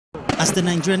As the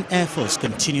Nigerian Air Force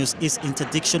continues its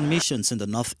interdiction missions in the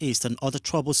northeast and other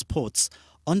troubled spots,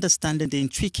 understanding the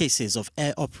intricacies of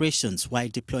air operations while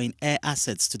deploying air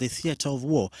assets to the theater of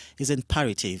war is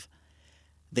imperative.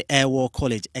 The Air War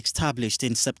College, established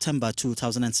in September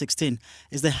 2016,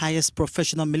 is the highest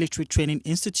professional military training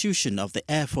institution of the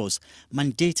Air Force,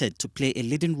 mandated to play a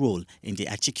leading role in the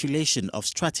articulation of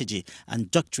strategy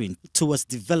and doctrine towards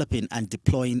developing and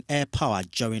deploying air power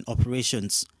during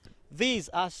operations. These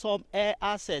are some air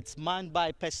assets manned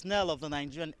by personnel of the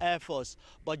Nigerian Air Force,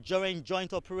 but during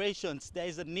joint operations, there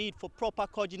is a need for proper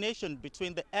coordination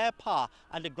between the air power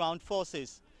and the ground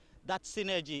forces. That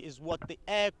synergy is what the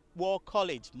Air War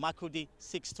College, Makurdi,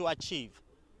 seeks to achieve.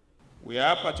 We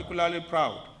are particularly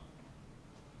proud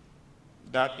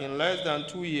that in less than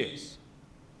 2 years,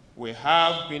 we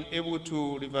have been able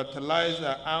to revitalize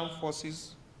our armed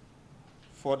forces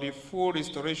for the full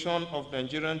restoration of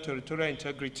Nigerian territorial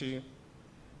integrity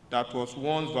that was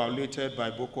once violated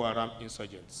by Boko Haram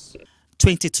insurgents.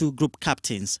 22 group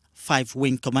captains, 5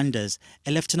 wing commanders,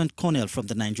 a lieutenant colonel from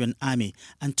the Nigerian Army,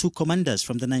 and 2 commanders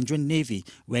from the Nigerian Navy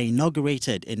were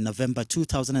inaugurated in November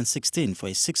 2016 for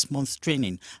a 6-month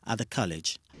training at the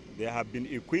college. They have been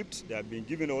equipped, they have been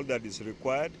given all that is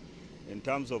required in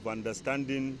terms of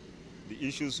understanding the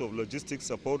issues of logistic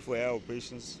support for air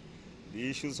operations, the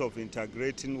issues of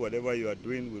integrating whatever you are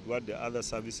doing with what the other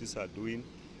services are doing,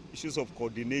 issues of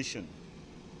coordination,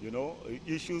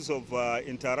 issues of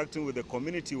interacting with the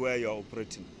community where you are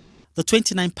operating. The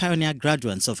 29 pioneer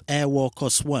graduates of Air War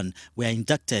Course 1 were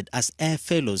inducted as Air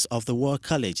Fellows of the War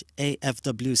College,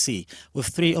 AFWC, with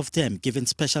 3 of them given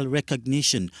special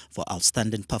recognition for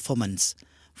outstanding performance.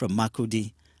 From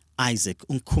Makurdi, Isaac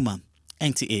Nkuma,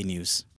 NTA News.